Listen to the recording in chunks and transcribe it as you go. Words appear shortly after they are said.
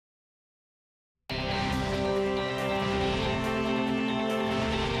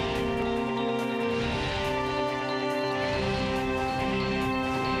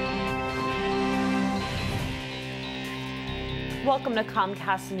Welcome to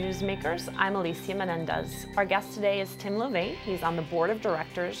Comcast Newsmakers. I'm Alicia Menendez. Our guest today is Tim Lovain. He's on the board of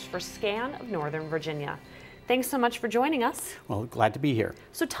directors for SCAN of Northern Virginia. Thanks so much for joining us. Well, glad to be here.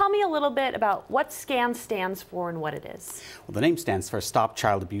 So tell me a little bit about what SCAN stands for and what it is. Well, the name stands for Stop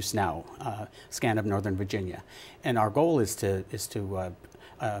Child Abuse Now, SCAN of Northern Virginia. And our goal is to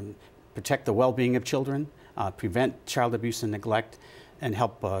protect the well-being of children, prevent child abuse and neglect, and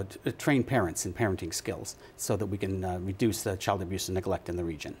help train parents in parenting skills so that we can reduce child abuse and neglect in the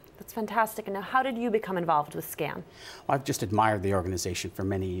region. That's fantastic. And now, how did you become involved with SCAN? Well, I've just admired the organization for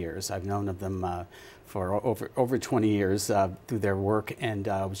many years. I've known of them for over 20 years through their work, and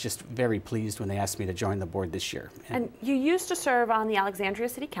I was just very pleased when they asked me to join the board this year. And you used to serve on the Alexandria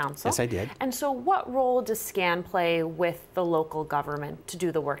City Council. Yes, I did. And so what role does SCAN play with the local government to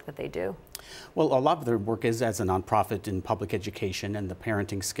do the work that they do? Well, a lot of their work is as a nonprofit in public education and the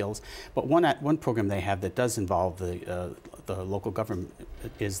parenting skills. But one program they have that does involve the local government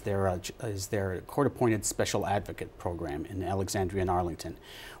is their court-appointed special advocate program in Alexandria and Arlington,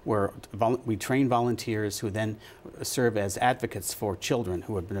 where we train volunteers who then serve as advocates for children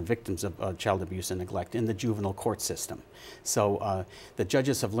who have been victims of child abuse and neglect in the juvenile court system. So the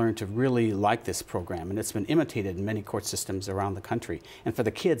judges have learned to really like this program, and it's been imitated in many court systems around the country. And for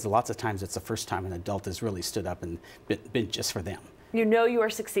the kids, lots of times it's the first time an adult has really stood up and been just for them. You know you are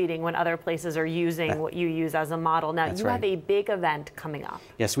succeeding when other places are using what you use as a model. Now, you have a big event coming up.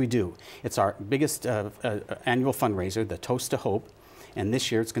 Yes, we do. It's our biggest annual fundraiser, the Toast to Hope. And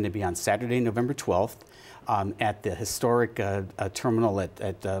this year it's going to be on Saturday, November 12th at the historic terminal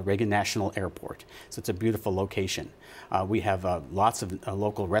at Reagan National Airport. So it's a beautiful location. We have lots of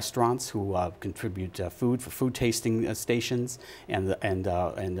local restaurants who contribute food for food tasting stations and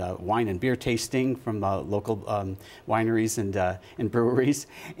wine and beer tasting from local wineries and breweries.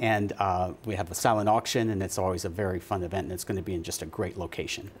 And we have a silent auction, and it's always a very fun event, and it's going to be in just a great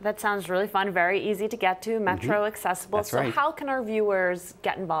location. That sounds really fun, very easy to get to, metro accessible. That's so right. How can our viewers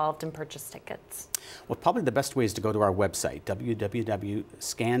get involved and purchase tickets? Well, probably the best way is to go to our website,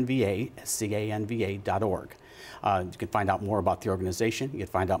 www.scanva.org. You can find out more about the organization, you can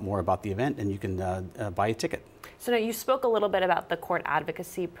find out more about the event, and you can buy a ticket. So now you spoke a little bit about the court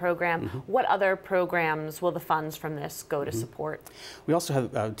advocacy program. What other programs will the funds from this go to support? We also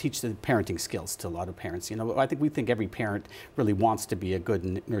have teach the parenting skills to a lot of parents. You know, we think every parent really wants to be a good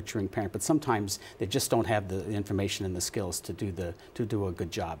and nurturing parent, but sometimes they just don't have the information and the skills to do a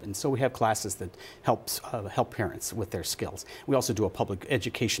good job. And so we have classes that help parents with their skills. We also do a public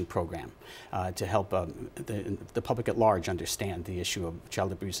education program to help the public at large understand the issue of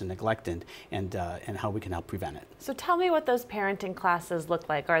child abuse and neglect and how we can help prevent it. So tell me what those parenting classes look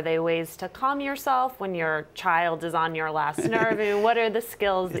like. Are they ways to calm yourself when your child is on your last nerve? I mean, what are the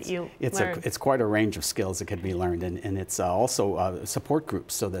skills that you learn? It's quite a range of skills that can be learned, and it's also support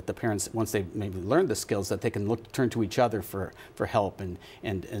groups so that the parents, once they've maybe learned the skills, that they can turn to each other for help and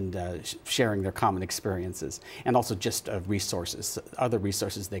sharing their common experiences, and also just resources, other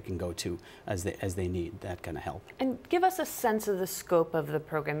resources they can go to as they need that kind of help. And give us a sense of the scope of the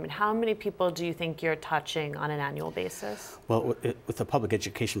program. And how many people do you think you're touching on an annual basis? Well, with the public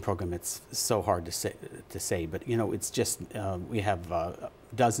education program, it's so hard to say, but you know, it's just we have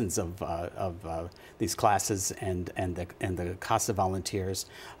dozens of these classes and the CASA volunteers,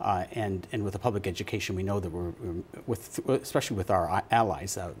 and with the public education, we know that especially with our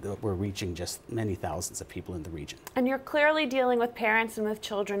allies, that we're reaching just many thousands of people in the region. And you're clearly dealing with parents and with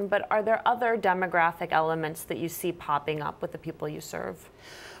children, but are there other demographic elements that you see popping up with the people you serve?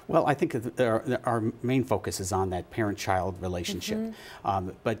 Well, I think our main focus is on that parent-child relationship.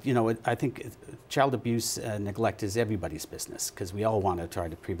 But, you know, I think child abuse and neglect is everybody's business, because we all want to try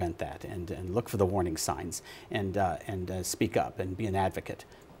to prevent that and look for the warning signs and speak up and be an advocate.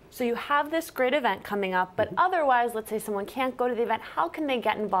 So you have this great event coming up, but otherwise, let's say someone can't go to the event, how can they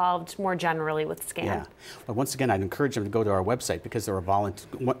get involved more generally with SCAN? Yeah. Well, once again, I'd encourage them to go to our website, because there are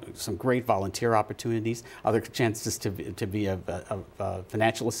some great volunteer opportunities, other chances to be of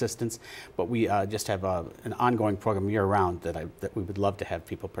financial assistance, but we just have an ongoing program year-round that we would love to have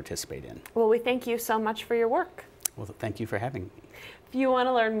people participate in. Well, we thank you so much for your work. Well, thank you for having me. If you want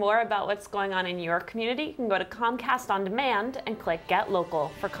to learn more about what's going on in your community, you can go to Comcast On Demand and click Get Local.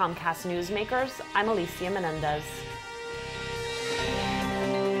 For Comcast Newsmakers, I'm Alicia Menendez.